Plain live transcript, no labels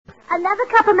Another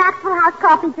cup of Maxwell House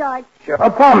coffee, George. Sure. Oh,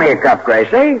 pour me a cup,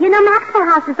 Gracie. You know, Maxwell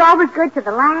House is always good to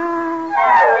the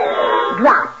last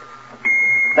drop.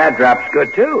 That drop's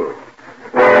good, too.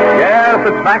 Yes,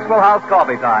 it's Maxwell House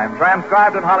Coffee Time,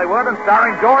 transcribed in Hollywood and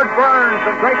starring George Burns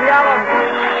and Gracie Allen.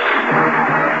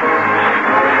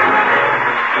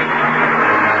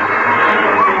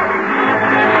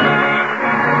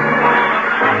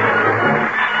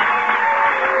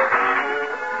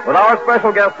 With our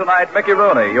special guest tonight, Mickey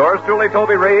Rooney, yours truly,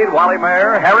 Toby Reed, Wally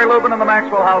Mayer, Harry Lubin and the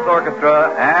Maxwell House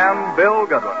Orchestra, and Bill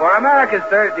Goodwin. For America's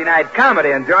Thursday night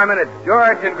comedy enjoyment, it's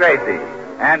George and Gracie.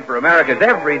 And for America's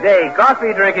everyday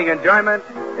coffee-drinking enjoyment,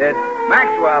 it's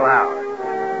Maxwell House.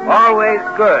 Always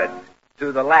good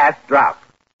to the last drop.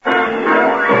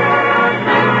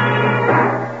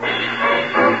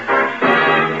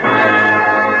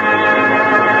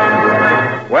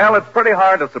 Well, it's pretty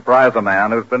hard to surprise a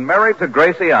man who's been married to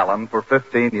Gracie Allen for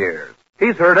 15 years.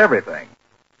 He's heard everything.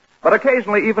 But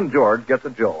occasionally, even George gets a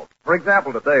jolt. For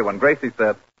example, today when Gracie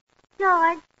said,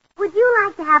 George, would you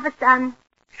like to have a son?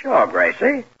 Sure,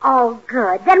 Gracie. Oh,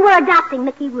 good. Then we're adopting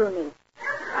Mickey Rooney.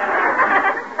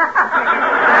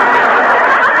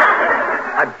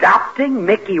 Adopting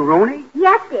Mickey Rooney?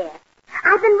 Yes, dear.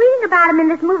 I've been reading about him in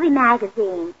this movie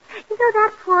magazine. You know,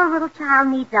 that poor little child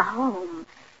needs a home.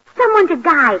 Someone to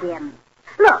guide him.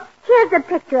 Look, here's a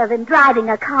picture of him driving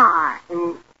a car.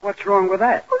 What's wrong with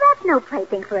that? Well, that's no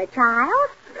plaything for a child.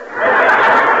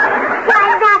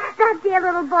 Why, that dear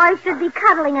little boy should be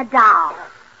cuddling a doll.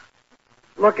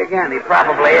 Look again, he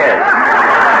probably is.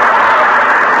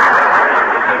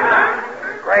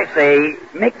 Gracie,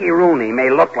 Mickey Rooney may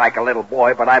look like a little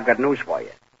boy, but I've got news for you.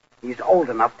 He's old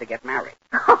enough to get married.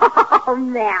 Oh,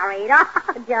 married.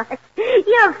 Oh, George,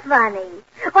 you're funny.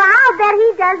 Well, I'll bet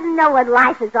he doesn't know what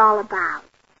life is all about.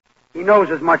 He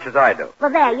knows as much as I do. Well,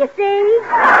 there, you see?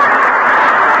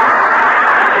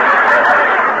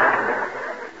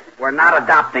 We're not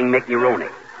adopting Mickey Rooney.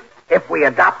 If we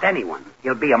adopt anyone,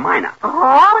 he'll be a minor.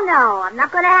 Oh, no. I'm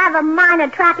not going to have a minor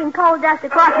tracking coal dust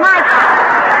across my car.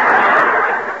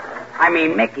 I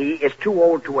mean, Mickey is too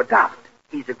old to adopt.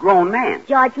 He's a grown man.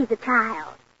 George, he's a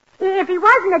child. If he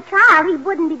wasn't a child, he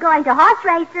wouldn't be going to horse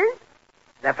races.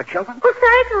 Is that for children? Well,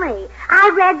 certainly. I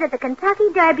read that the Kentucky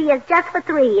Derby is just for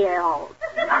 3-year-olds.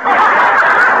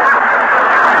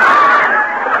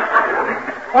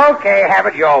 Okay, have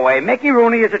it your way. Mickey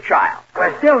Rooney is a child.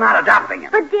 We're still not adopting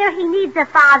him. But, dear, he needs a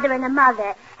father and a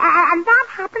mother. And that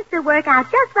happens to work out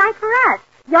just right for us.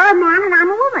 You're a man and I'm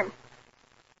a woman.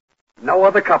 No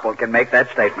other couple can make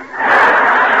that statement.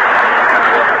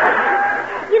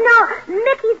 You know,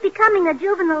 Mickey's becoming a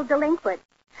juvenile delinquent.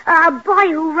 A boy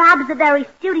who robs the very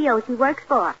studios he works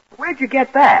for. Where'd you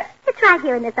get that? It's right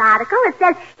here in this article. It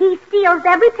says he steals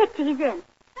every picture he's in.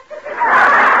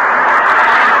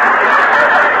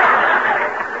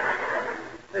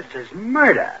 This is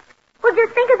murder. Well,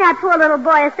 just think of that poor little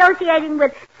boy associating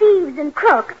with thieves and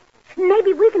crooks.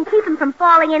 Maybe we can keep him from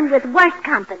falling in with worse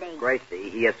company. Gracie,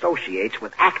 he associates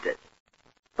with actors.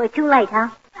 We're too late, huh?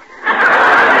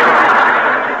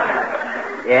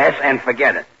 Yes, and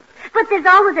forget it. But there's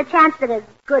always a chance that a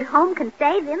good home can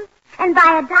save him. And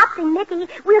by adopting Mickey,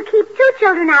 we'll keep 2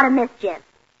 children out of mischief.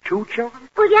 2 children?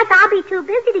 Well, yes, I'll be too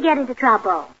busy to get into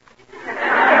trouble.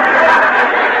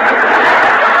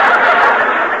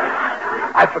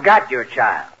 I forgot you're a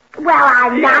child. Well,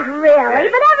 I'm not really,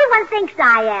 but everyone thinks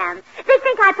I am. They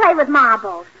think I play with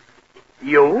marbles.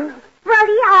 You? Well,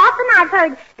 yeah, often I've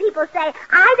heard people say,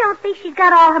 I don't think she's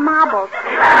got all her marbles.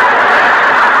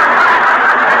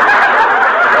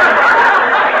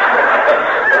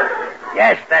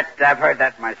 Yes, I've heard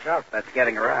that myself. That's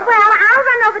getting around. Well, I'll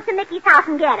run over to Mickey's house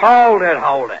and get him.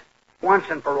 Hold it. Once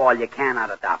and for all, you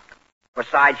cannot adopt him.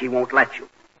 Besides, he won't let you.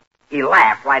 He'll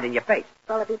laugh right in your face.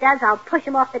 Well, if he does, I'll push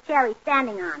him off the chair he's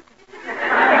standing on.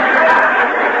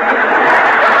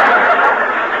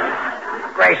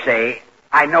 Gracie,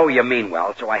 I know you mean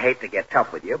well, so I hate to get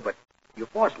tough with you, but you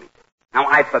forced me to. Now,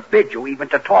 I forbid you even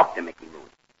to talk to Mickey Rooney.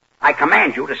 I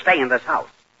command you to stay in this house.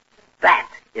 That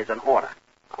is an order.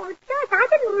 Oh, George, I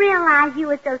didn't realize you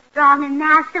were so strong and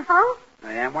masterful.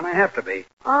 I am when I have to be.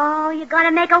 Oh, you're going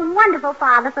to make a wonderful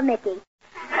father for Mickey.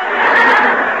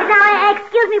 Now,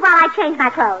 excuse me while I change my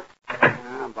clothes.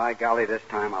 By golly, this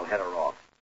time I'll head her off.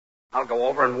 I'll go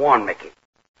over and warn Mickey.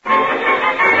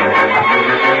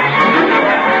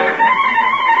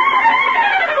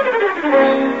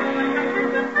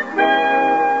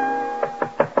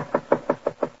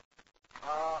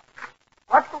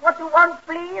 What you want,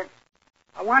 please?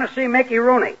 I want to see Mickey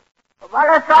Rooney. Well,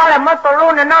 that's all. Mr.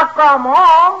 Rooney not come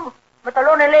home. Mr.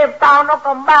 Rooney leave town, not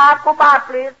come back. Goodbye,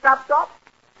 please. Stop.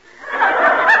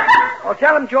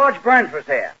 tell him George Burns was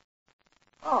here.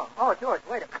 Oh, George,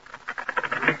 wait a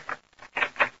minute.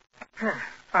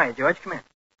 Hi, George, come in.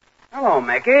 Hello,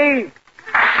 Mickey.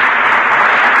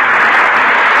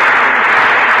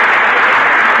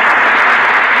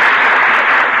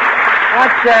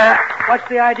 What's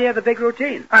the idea of the big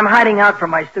routine? I'm hiding out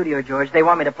from my studio, George. They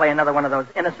want me to play another one of those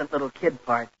innocent little kid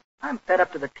parts. I'm fed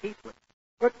up to the teeth with it.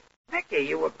 But, Mickey,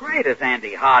 you were great as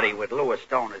Andy Hardy with Louis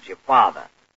Stone as your father.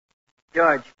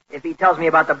 George, if he tells me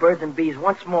about the birds and bees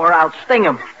once more, I'll sting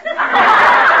him.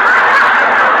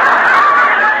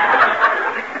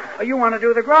 Oh, you want to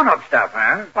do the grown-up stuff,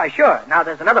 huh? Why, sure. Now,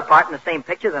 there's another part in the same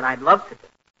picture that I'd love to do.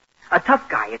 A tough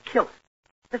guy, a killer.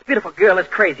 This beautiful girl is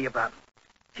crazy about me.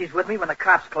 She's with me when the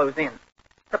cops close in.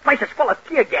 The place is full of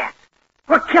tear gas.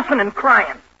 We're kissing and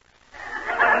crying.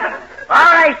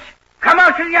 All right. Come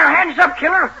out with your hands up,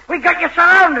 killer. We got you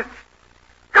surrounded.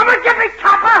 Come and get me,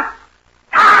 Topper.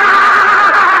 Ah!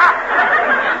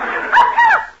 Oh,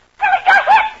 killer, you're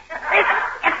hit.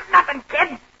 It's nothing,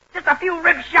 kid. Just a few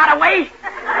ribs shot away.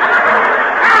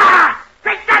 Ah!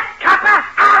 Take that, Topper.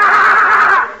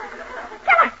 Ah!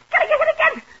 Killer, you're hit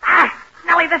again. Ah,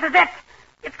 Nellie, this is it.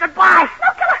 It's goodbye.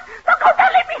 No, killer. No, don't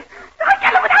leave me. I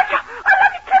can't live without you. I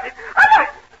love you, kid. I love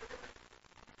you.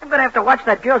 I'm going to have to watch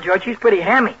that girl, George. She's pretty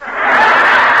hammy.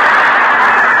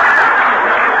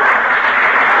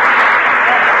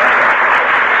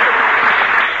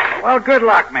 Well, good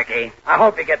luck, Mickey. I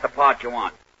hope you get the part you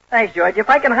want. Thanks, George. If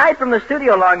I can hide from the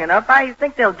studio long enough, I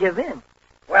think they'll give in.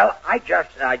 Well, I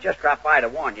just dropped by to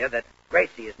warn you that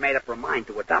Gracie has made up her mind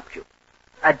to adopt you.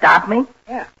 Adopt me?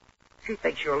 Yeah. She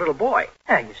thinks you're a little boy.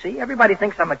 Yeah, you see, everybody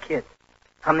thinks I'm a kid.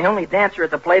 I'm the only dancer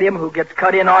at the Palladium who gets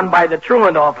cut in on by the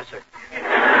truant officer.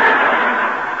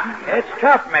 It's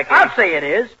tough, Mickey. I'll say it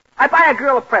is. I buy a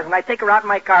girl a present. I take her out in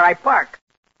my car. I park.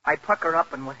 I puck her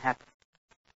up, and what happens?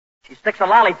 She sticks a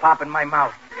lollipop in my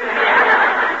mouth.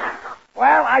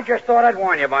 Well, I just thought I'd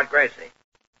warn you about Gracie.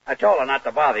 I told her not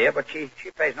to bother you, but she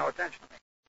pays no attention to me.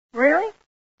 Really?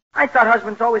 I thought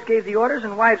husbands always gave the orders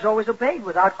and wives always obeyed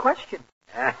without question.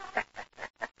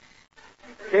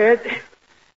 Kid,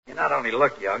 you not only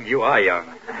look young, you are young.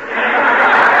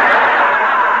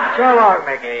 So long,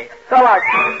 Mickey. So long.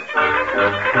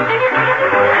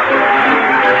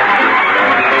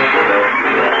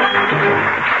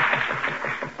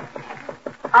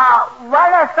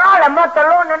 Buenas tardes, Mr.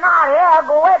 Lunar here.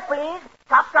 Go away, please.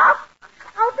 Chop, chop.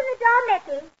 Open the door,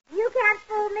 Mickey. You can't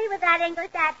fool me with that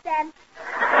English accent.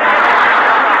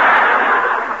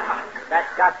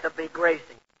 That's got to be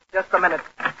Gracie. Just a minute.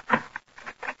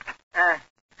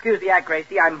 Excuse the act,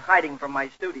 Gracie. I'm hiding from my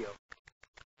studio.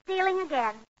 Stealing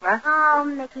again. Huh? Oh,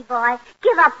 Mickey boy,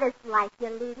 give up this life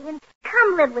you're leading and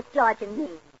come live with George and me.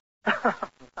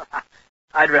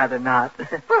 I'd rather not.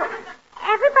 Well,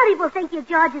 everybody will think you're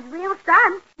George's real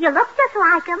son. You look just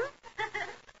like him.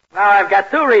 Now I've got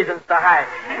two reasons to hide.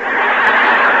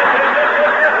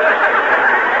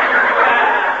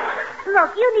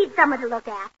 Look, you need someone to look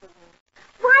after you.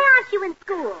 Why aren't you in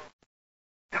school?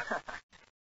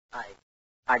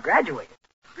 I graduated.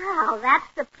 Oh,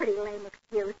 that's a pretty lame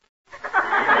excuse.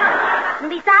 And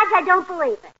besides, I don't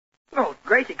believe it. Oh,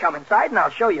 Gracie, come inside and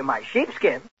I'll show you my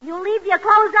sheepskin. You leave your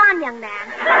clothes on, young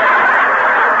man.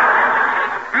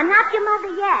 I'm not your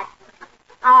mother yet.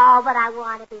 Oh, but I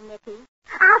want to be, Mickey.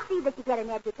 I'll see that you get an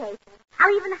education.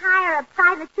 I'll even hire a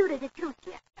private tutor to tutor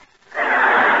you.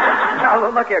 No,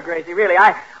 look here, Gracie, really,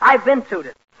 I've been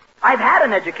tutored. I've had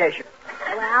an education.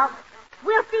 Well,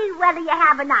 we'll see whether you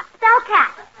have or not. Spell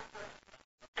cat.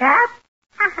 Cat?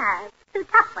 Haha, too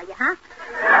tough for you, huh?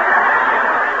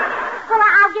 Well,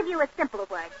 I'll give you a simpler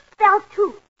word. Spell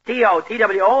two. T-O,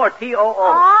 T-W-O, or T-O-O?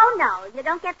 Oh, no, you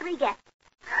don't get three guesses.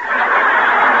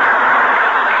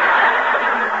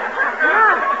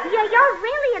 You're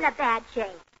really in a bad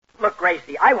shape. Look,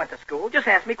 Gracie, I went to school. Just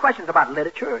ask me questions about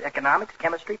literature, economics,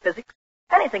 chemistry, physics,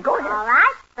 anything. Go ahead. All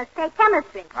right, let's say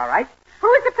chemistry. All right.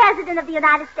 Who's the President of the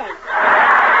United States?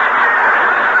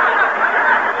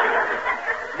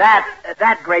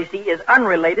 That, Gracie, is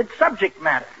unrelated subject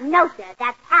matter. No, sir,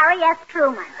 that's Harry S.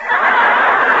 Truman.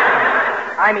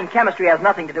 I mean, chemistry has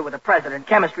nothing to do with the president.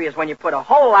 Chemistry is when you put a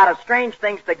whole lot of strange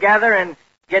things together and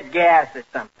get gas or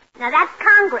something. Now, that's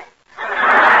Congress.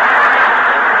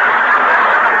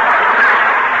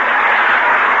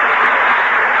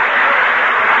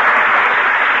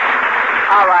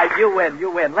 All right, you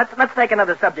win. Let's take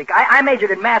another subject. I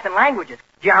majored in math and languages,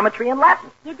 geometry and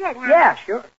Latin. You did, huh? Yeah,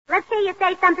 sure. Let's say you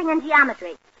say something in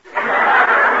geometry.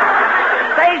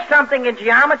 Say something in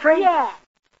geometry? Yeah.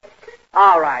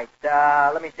 All right,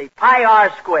 let me see. Pi r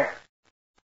squared.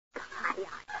 Pi r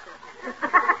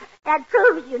squared. That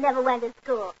proves you never went to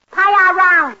school. Pi higher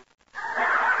round.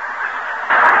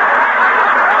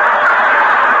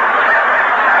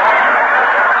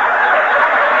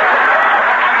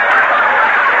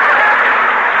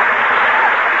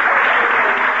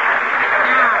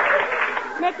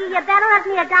 Nicky, you better let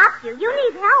me adopt you. You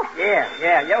need help.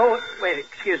 Yeah. Oh, wait,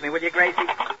 excuse me, will you, Gracie?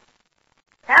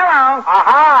 Hello.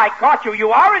 Aha, I caught you.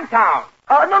 You are in town.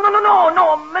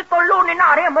 No. Mr. Looney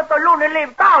not here. Mr. Looney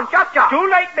leave town. Cha-cha. Too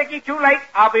late, Mickey, too late.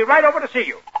 I'll be right over to see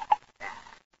you.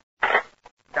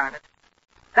 Darn it.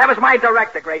 That was my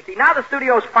director, Gracie. Now the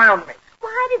studio's found me.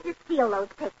 Why did you steal those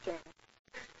pictures?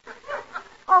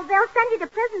 Oh, they'll send you to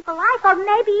prison for life, or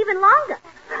maybe even longer.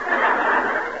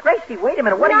 Gracie, wait a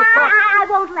minute. What are you talking... I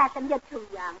won't let them. You're too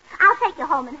young. I'll take you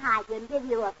home and hide you and give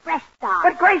you a fresh start.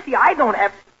 But, Gracie, I don't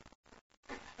have...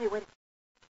 Hey, wait.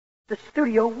 The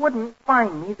studio wouldn't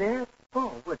find me there at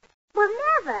all, would it? Well,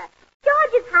 never.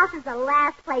 George's house is the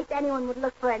last place anyone would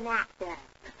look for an actor.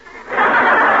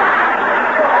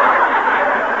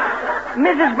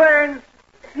 Mrs. Burns,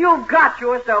 you've got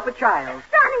yourself a child.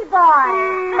 Sonny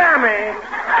boy! Mammy!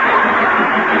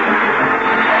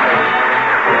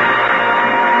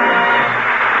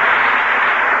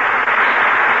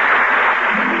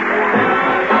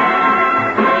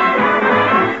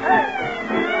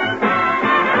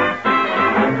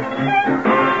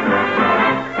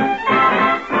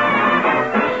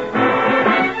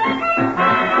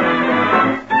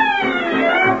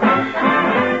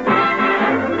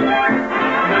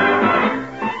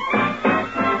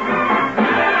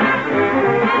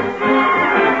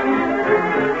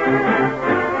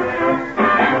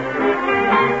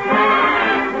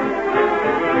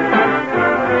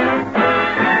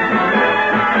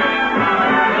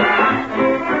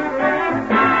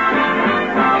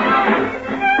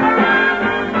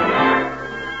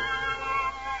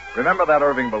 Remember that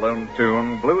Irving Balloon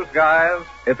tune, Blue Skies?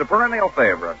 It's a perennial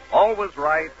favorite. Always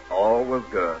right, always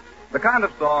good. The kind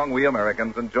of song we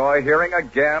Americans enjoy hearing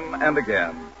again and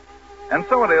again. And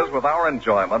so it is with our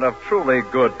enjoyment of truly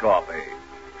good coffee.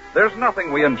 There's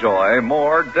nothing we enjoy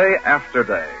more day after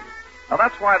day. Now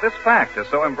that's why this fact is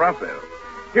so impressive.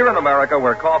 Here in America,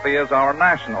 where coffee is our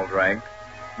national drink,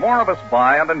 more of us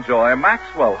buy and enjoy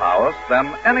Maxwell House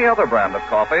than any other brand of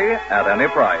coffee at any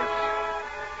price.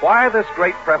 Why this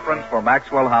great preference for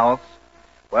Maxwell House?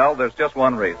 Well, there's just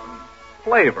one reason.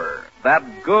 Flavor.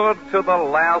 That good to the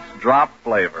last drop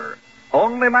flavor.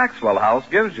 Only Maxwell House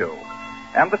gives you.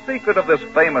 And the secret of this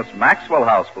famous Maxwell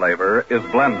House flavor is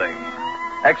blending.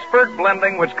 Expert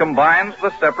blending which combines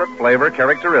the separate flavor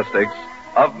characteristics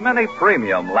of many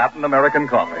premium Latin American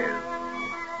coffees.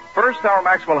 First, our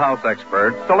Maxwell House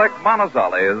experts select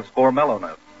Manizales for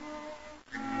mellowness.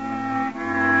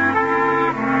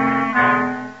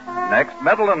 Next,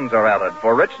 Medellins are added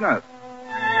for richness.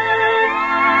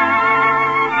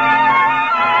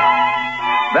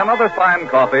 Then other fine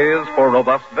coffees for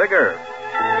robust vigor.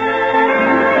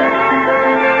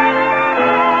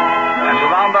 And to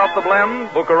round out the blend,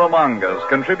 Bucaramangas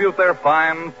contribute their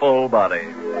fine, full body.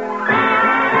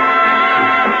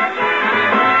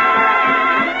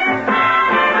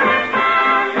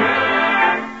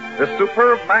 This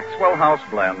superb Maxwell House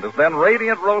blend is then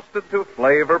radiant roasted to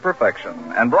flavor perfection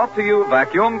and brought to you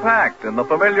vacuum-packed in the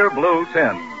familiar blue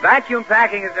tin. Vacuum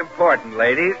packing is important,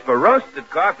 ladies, for roasted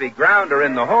coffee ground or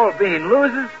in the whole bean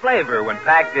loses flavor when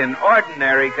packed in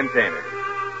ordinary containers.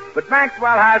 But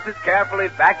Maxwell House is carefully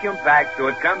vacuum packed so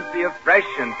it comes to you fresh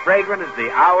and fragrant as the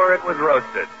hour it was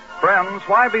roasted. Friends,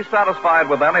 why be satisfied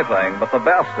with anything but the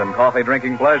best in coffee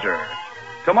drinking pleasure?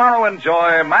 Tomorrow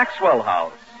enjoy Maxwell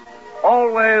House.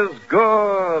 Always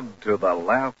good to the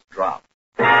last drop.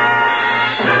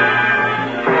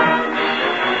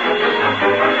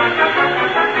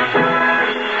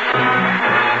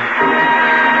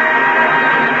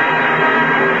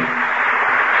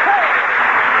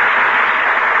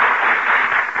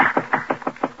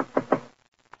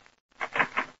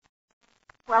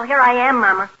 Well, here I am,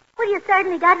 Mama. Well, you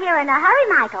certainly got here in a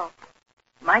hurry, Michael.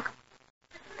 Michael?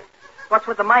 What's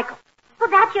with the Michael? Well,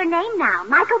 that's your name now,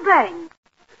 Michael Burns.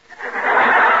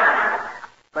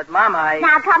 But, Mama,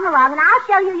 Now, come along, and I'll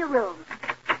show you your room.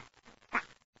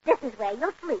 This is where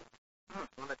you'll sleep.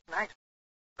 Well, that's nice.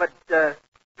 But,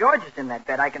 George is in that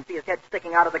bed. I can see his head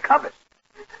sticking out of the covers.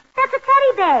 That's a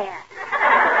teddy bear.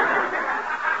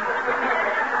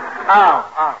 Oh.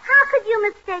 How could you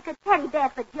mistake a teddy bear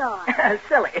for George?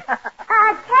 Silly. A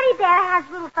teddy bear has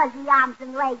little fuzzy arms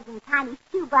and legs and tiny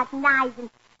shoe-button eyes and...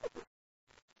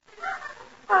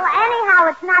 Well, anyhow,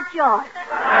 it's not yours.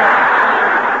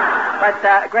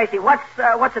 But, Gracie,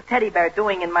 what's a teddy bear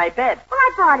doing in my bed? Well,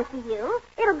 I bought it for you.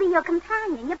 It'll be your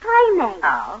companion, your playmate.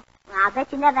 Oh. Well, I'll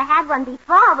bet you never had one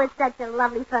before with such a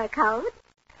lovely fur coat.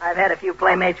 I've had a few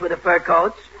playmates with the fur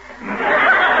coats. Well,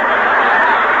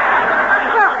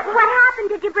 what happened?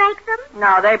 Did you break them?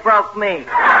 No, they broke me.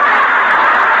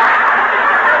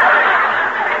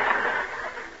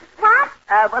 What?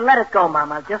 Well, let it go,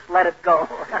 Mama. Just let it go.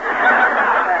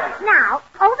 Now,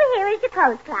 over here is your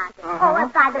clothes closet. Oh,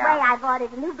 and by the way, I've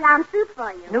ordered a new brown suit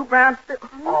for you. New brown suit?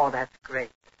 Oh, that's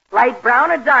great. Light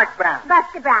brown or dark brown?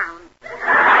 Buster Brown.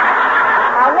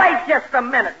 Now, wait just a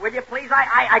minute, will you, please?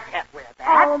 I can't wear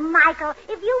that. Oh, Michael,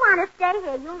 if you want to stay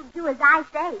here, you'll do as I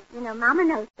say. You know, Mama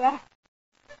knows best.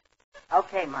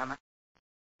 Okay, Mama.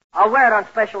 I'll wear it on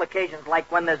special occasions,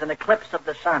 like when there's an eclipse of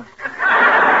the sun.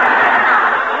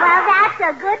 Well, that's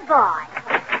a good boy.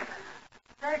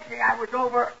 Gracie, I was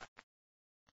over...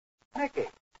 Mickey.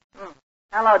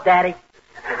 Hello, Daddy.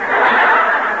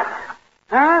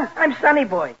 Huh? I'm Sonny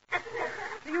Boy.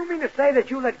 Do you mean to say that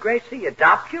you let Gracie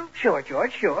adopt you? Sure,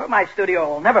 George, sure. My studio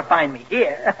will never find me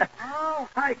here. Oh,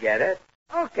 I get it.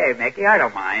 Okay, Mickey, I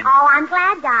don't mind. Oh, I'm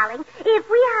glad, darling. If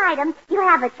we hide him, you'll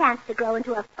have a chance to grow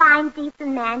into a fine,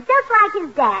 decent man, just like his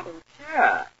daddy.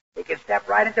 Sure. He can step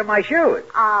right into my shoes.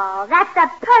 Oh, that's the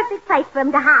perfect place for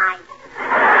him to hide.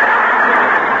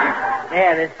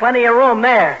 Yeah, there's plenty of room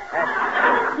there.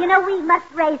 You know, we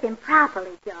must raise him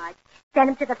properly, George. Send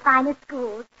him to the finest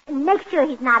schools, and make sure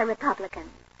he's not a Republican.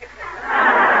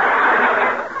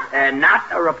 Not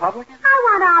a Republican? I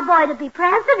want our boy to be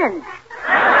president.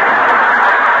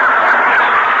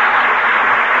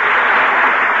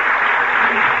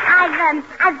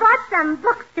 I've bought some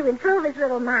books to improve his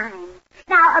little mind.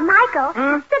 Now, Michael,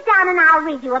 sit down and I'll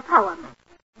read you a poem.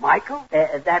 Michael?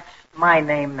 That's my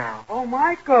name now. Oh,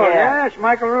 Michael. Yeah. Yes,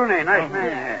 Michael Rooney. Nice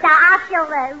man. Now, I shall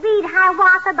read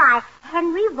Hiawatha by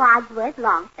Henry Wadsworth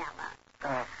Longfellow.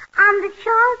 On the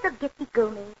shores of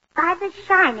Gitche-Gumee, by the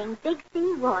shining Big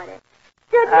Sea water,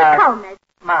 stood Nokomis.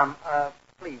 Mom,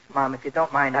 please, Mom, if you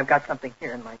don't mind, I've got something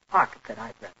here in my pocket that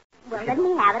I'd read. Well, let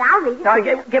me have it. I'll read it No, to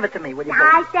you. give it to me, will you?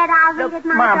 I said I'll read it,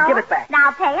 Michael. Mom, give it back.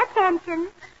 Now, pay attention.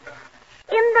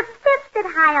 In the fifth at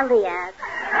Hialeah...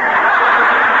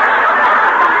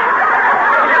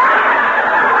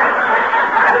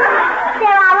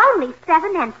 There are only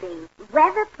 7 entries.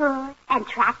 Weather poor and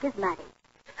track is muddy.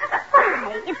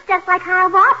 Why, it's just like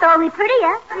Hiawatha, only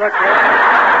prettier. Look,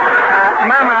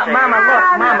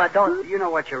 Mama, don't... You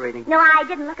know what you're reading? No, I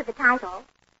didn't look at the title.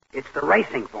 It's the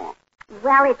racing form.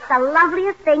 Well, it's the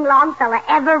loveliest thing Longfellow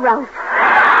ever wrote.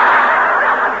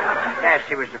 Yes,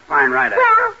 she was a fine writer.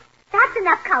 Well, that's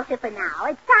enough culture for now.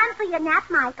 It's time for your nap,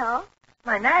 Michael.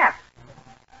 My nap?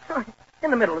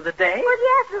 In the middle of the day? Well,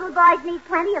 yes, little boys need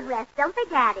plenty of rest, don't they,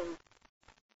 Daddy?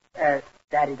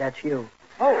 Daddy, that's you.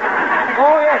 Oh,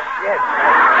 yes.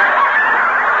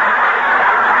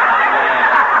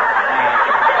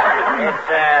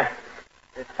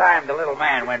 It's time the little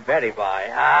man went Betty by.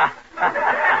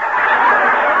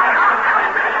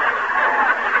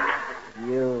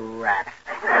 You rat.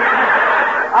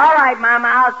 All right, Mama,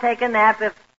 I'll take a nap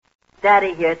if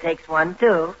Daddy here takes one, too.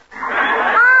 Oh,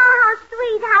 how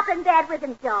sweet. Hop in bed with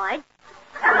him, George.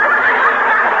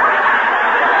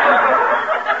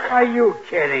 Are you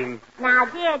kidding? Now,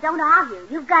 dear, don't argue.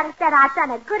 You've got to set our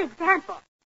son a good example.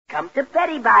 Come to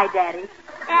Betty by, Daddy.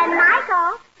 And,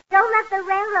 Michael, don't let the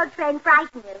railroad train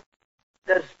frighten you.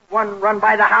 Does one run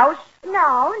by the house?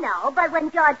 No, but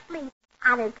when George sleeps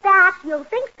on his back, you'll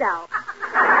think so.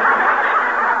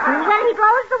 When he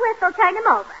blows the whistle, turn him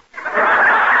over.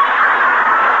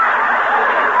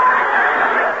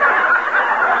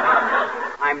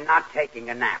 I'm not taking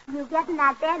a nap. You get in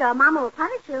that bed or Mama will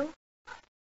punish you.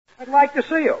 I'd like to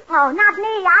see you. Oh, not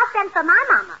me. I'll send for my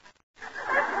Mama.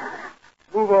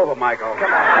 Move over, Michael.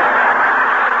 Come on.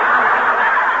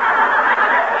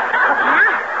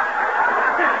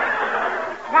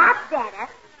 That's better.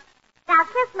 Now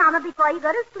kiss Mama before you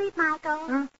go to sleep,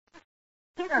 Michael.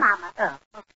 Kiss Mama. Oh.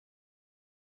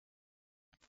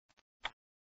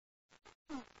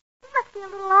 You must be a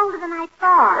little older than I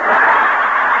thought.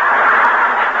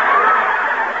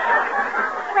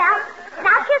 Well,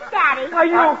 now kiss Daddy. Are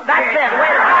you? That's it. Wait a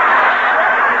minute.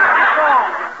 That's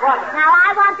all, brother. Now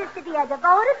I want this to be a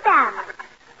devoted family.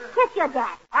 Kiss your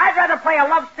daddy. I'd rather play a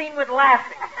love scene with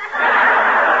laughing.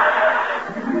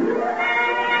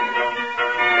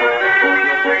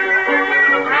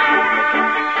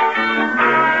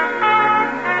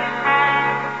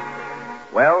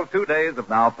 Well, 2 days have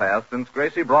now passed since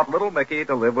Gracie brought little Mickey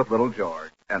to live with little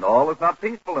George, and all is not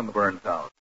peaceful in the Burns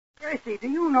house. Gracie, do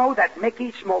you know that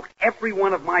Mickey smoked every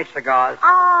one of my cigars?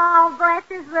 Oh, bless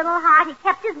his little heart. He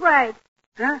kept his word.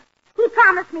 Huh? He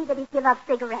promised me that he'd give up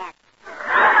cigarettes.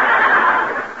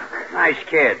 Nice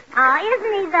kid. Oh,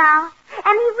 isn't he, though?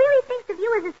 And he really thinks of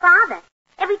you as his father.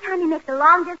 Every time he makes a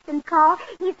long-distance call,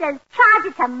 he says, charge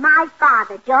it to my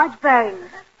father, George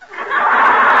Burns.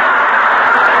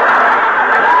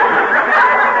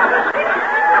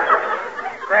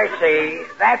 Gracie,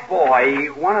 that boy,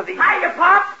 one of these... Hiya,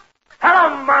 Pop. Hello,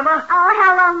 Mama. Oh,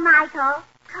 hello, Michael.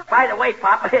 By the way,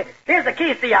 Pop, here's the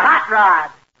keys to your hot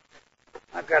rod.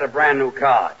 I've got a brand new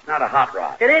car. It's not a hot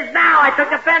rod. It is now. I took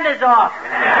the fenders off.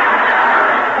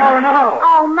 Oh, no.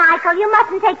 Oh, Michael, you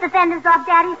mustn't take the fenders off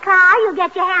Daddy's car. You'll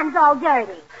get your hands all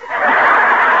dirty.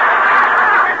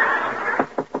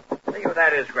 See who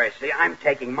that is, Gracie. I'm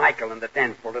taking Michael and the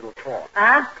den for a little talk.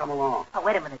 Huh? Come along. Oh,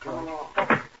 wait a minute, George.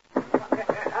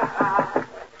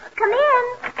 Come in.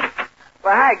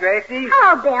 Well, hi, Gracie.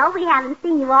 Hello, Bill. We haven't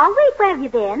seen you all week. Where have you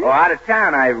been? Oh, out of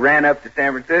town. I ran up to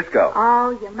San Francisco. Oh,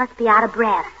 you must be out of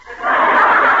breath.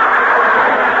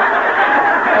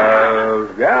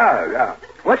 Yeah.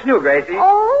 What's new, Gracie?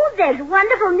 Oh, there's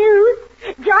wonderful news.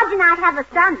 George and I have a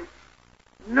son.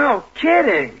 No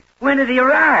kidding. When did he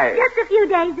arrive? Just a few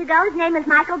days ago. His name is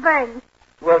Michael Burns.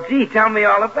 Well, gee, tell me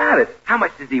all about it. How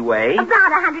much does he weigh?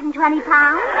 About 120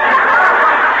 pounds.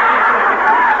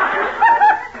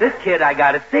 This kid I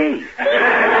gotta see. He's in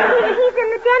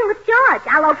the den with George.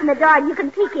 I'll open the door and you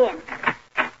can peek in.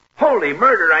 Holy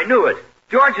murder, I knew it.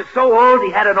 George is so old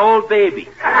he had an old baby.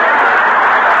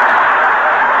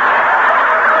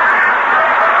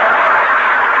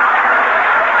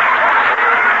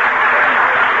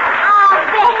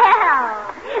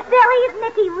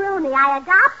 Mickey Rooney. I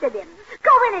adopted him.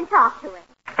 Go in and talk to him.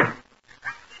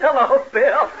 Hello,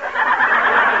 Bill.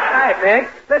 Hi, Mick.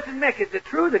 Listen, Mick, is it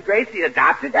true that Gracie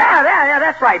adopted you? Yeah,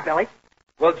 that's right, Billy.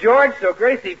 Well, George, so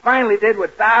Gracie finally did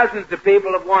what thousands of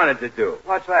people have wanted to do.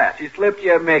 What's that? She slipped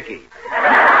you a Mickey.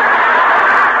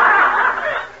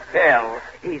 Bill,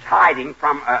 he's hiding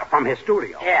from his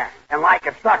studio. Yeah. And like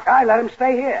a suck, I let him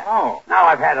stay here. Oh. Now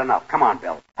I've had enough. Come on,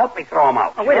 Bill. Help me throw him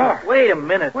out. Oh, wait a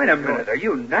minute. Wait a minute. Are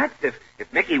you nuts? If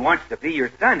Mickey wants to be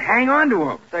your son, hang on to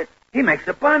him. He makes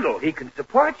a bundle. He can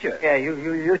support you. Yeah,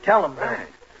 you tell him. Right.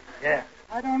 Yeah.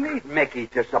 I don't need Mickey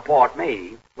to support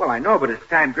me. Well, I know, but it's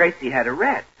time Gracie had a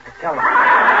rest. Tell him.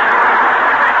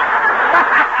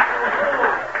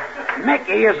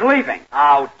 Mickey is leaving.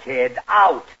 Out, kid,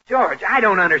 out. George, I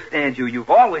don't understand you. You've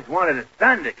always wanted a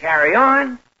son to carry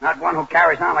on. Not one who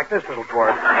carries on like this little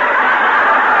twerp.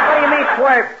 What do you mean,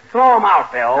 twerp? Throw him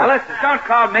out, Bill. Now, listen, don't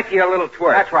call Mickey a little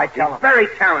twerp. That's right, tell him. He's very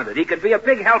talented. He can be a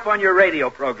big help on your radio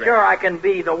program. Sure, I can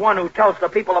be the one who tells the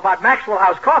people about Maxwell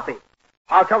House coffee.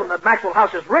 I'll tell them that Maxwell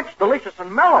House is rich, delicious,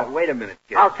 and mellow. Wait a minute,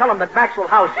 kid. I'll tell them that Maxwell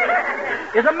House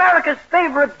is America's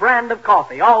favorite brand of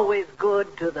coffee, always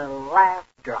good to the last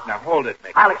drop. Now, hold it,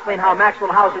 Mickey. I'll explain how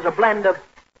Maxwell House is a blend of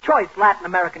choice Latin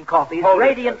American coffees, Hold it,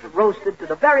 radiant roasted to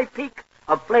the very peak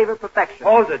of flavor perfection.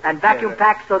 Hold it, and vacuum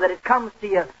packed so that it comes to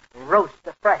you roast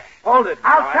fresh. Hold it.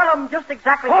 I'll tell them just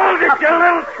exactly Hold what it, you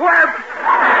little twerp!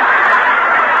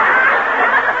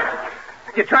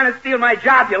 You're trying to steal my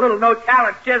job, you little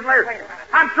no-talent chiseler.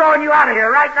 I'm throwing you out of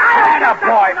here right now. Atta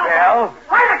boy, Bill.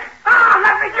 Wait! Oh,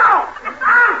 let me go!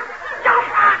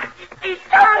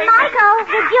 Michael,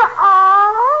 would you?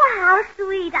 Oh, how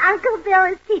sweet. Uncle Bill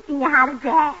is teaching you how to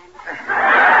dance.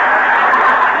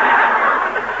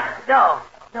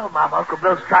 No, Mom. Uncle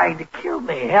Bill's trying to kill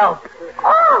me. Help.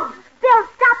 Oh, Bill,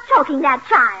 stop choking that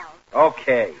child.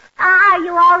 Okay. Are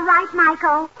you all right,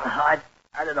 Michael? I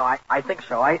don't know. I think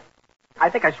so. I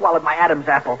think I swallowed my Adam's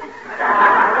apple.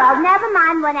 Well, never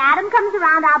mind. When Adam comes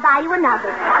around, I'll buy you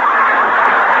another.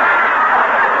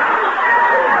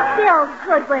 Bill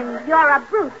Goodwin, you're a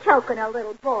brute choking a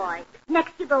little boy.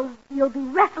 Next you'll be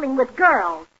wrestling with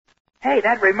girls. Hey,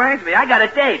 that reminds me. I got a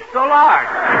date. So long.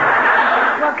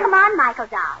 Well, come on, Michael,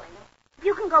 darling.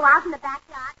 You can go out in the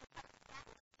backyard.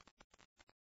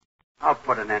 I'll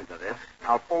put an end to this.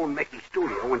 I'll phone Mickey's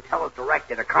studio and tell his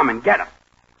director to come and get him.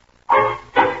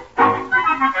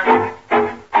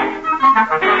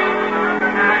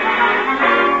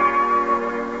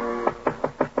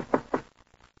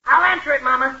 I'll answer it,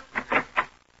 Mama.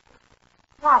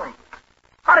 Wally,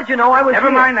 how did you know I was Never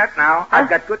here? mind that now. I've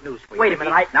got good news for you. Wait a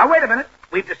minute, Now, wait a minute.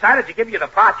 We've decided to give you the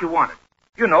part you wanted.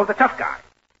 You know, the tough guy.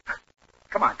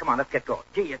 Come on, let's get going.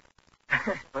 Gee,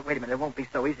 but wait a minute, it won't be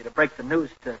so easy to break the news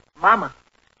to Mama.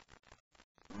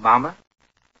 Mama?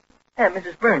 Yeah,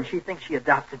 Mrs. Burns, she thinks she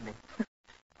adopted me.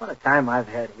 What a time I've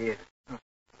had here.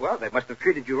 Well, they must have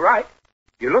treated you right.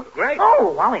 You look great.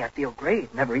 Oh, Wally, I feel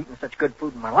great. Never eaten such good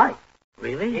food in my life.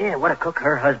 Really? Yeah, what a cook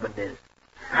her husband is.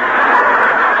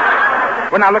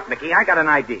 Well, now, look, Mickey, I got an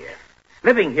idea.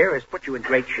 Living here has put you in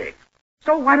great shape.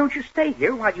 So why don't you stay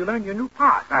here while you learn your new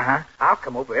part? Uh-huh. I'll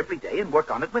come over every day and work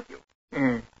on it with you.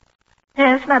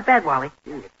 Yeah, it's not bad, Wally.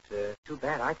 Gee, it's too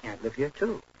bad I can't live here,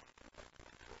 too.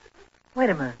 Wait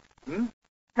a minute. Hmm?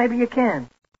 Maybe you can.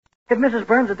 If Mrs.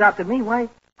 Burns adopted me, why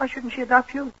shouldn't she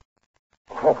adopt you?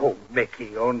 Oh,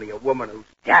 Mickey, only a woman who's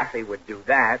daffy would do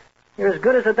that. You're as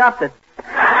good as adopted.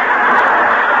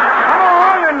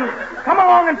 Come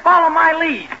along and follow my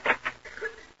lead.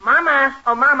 Mama,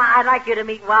 I'd like you to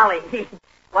meet Wally.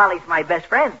 Wally's my best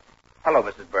friend. Hello,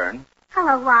 Mrs. Burns.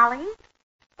 Hello, Wally.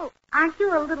 Oh, aren't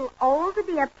you a little old to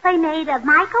be a playmate of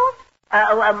Michael's?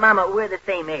 Mama, we're the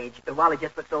same age. Wally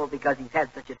just looks old because he's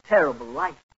had such a terrible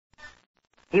life.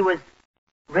 He was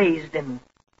raised in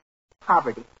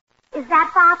poverty. Is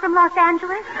that far from Los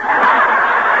Angeles?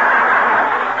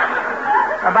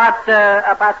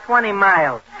 About 20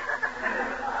 miles.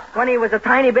 When he was a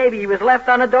tiny baby, he was left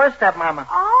on a doorstep, Mama.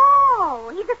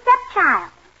 Oh, he's a stepchild.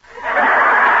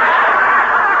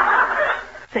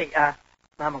 Say,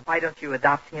 Mama, why don't you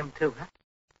adopt him too, huh?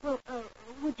 Well,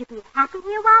 would you be happy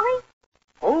here, Wally?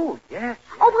 Oh, yes.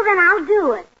 Oh, well, then I'll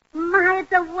do it. My,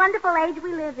 it's a wonderful age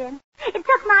we live in. It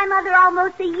took my mother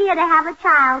almost a year to have a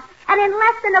child, and in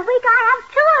less than a week I have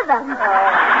 2 of them.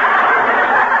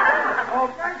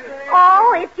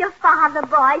 Oh, it's your father,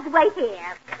 boys. Wait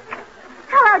here.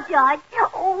 Hello, George.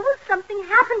 Oh, something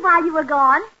happened while you were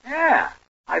gone. Yeah,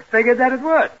 I figured that it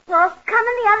would. Well, come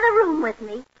in the other room with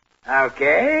me.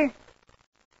 Okay.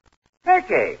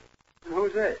 Okay.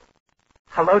 Who's this?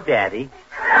 Hello, Daddy.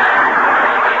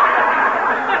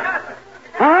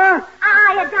 Huh?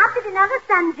 I adopted another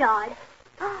son, George.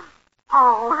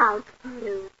 Oh, how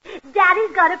cute.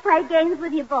 Daddy's going to play games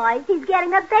with you boys. He's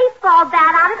getting a baseball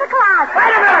bat out of the closet.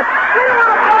 Wait a minute! You don't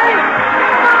want to play?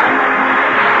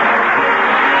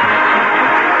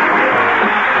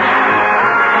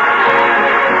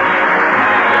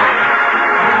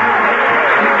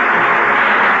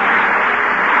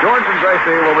 George and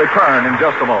Gracie will return in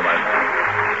just a moment.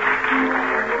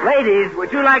 Ladies,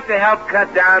 would you like to help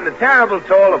cut down the terrible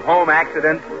toll of home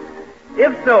accidents?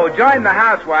 If so, join the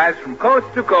housewives from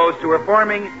coast to coast who are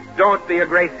forming Don't Be a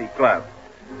Gracie Club.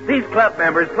 These club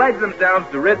members pledge themselves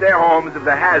to rid their homes of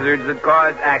the hazards that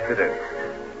cause accidents.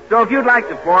 So if you'd like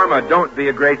to form a Don't Be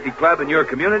a Gracie Club in your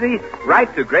community,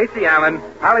 write to Gracie Allen,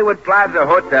 Hollywood Plaza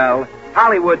Hotel,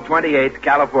 Hollywood 28th,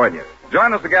 California.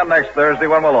 Join us again next Thursday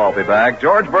when we'll all be back.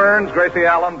 George Burns, Gracie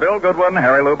Allen, Bill Goodwin,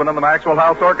 Harry Lubin, and the Maxwell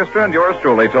House Orchestra, and yours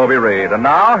truly, Toby Reed. And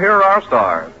now, here are our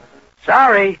stars.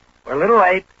 Sorry, we're a little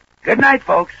late. Good night,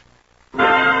 folks.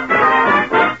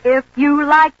 If you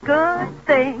like good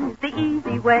things the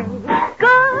easy way,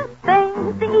 good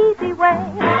things the easy way,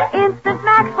 Instant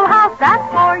Maxwell House,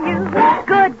 that's for you.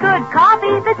 Good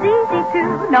coffee that's easy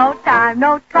too. No time,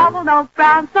 no trouble, no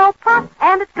ground soap pot,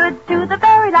 and it's good to the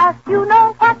very last, you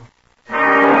know what.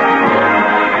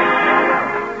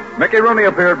 Mickey Rooney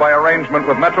appeared by arrangement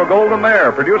with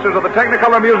Metro-Goldwyn-Mayer, producers of the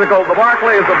Technicolor musical The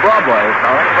Barclays of Broadway,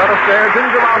 starring Fred Astaire,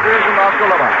 Ginger Rogers, and Oscar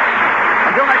Levine.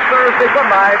 Until next Thursday, good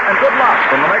night and good luck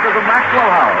from the makers of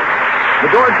Maxwell House. The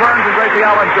George Burns and Gracie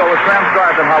Allen Show is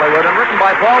transcribed in Hollywood and written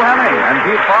by Paul Henning and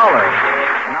Pete Fowler.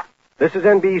 This is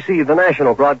NBC, the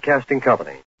national broadcasting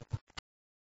company.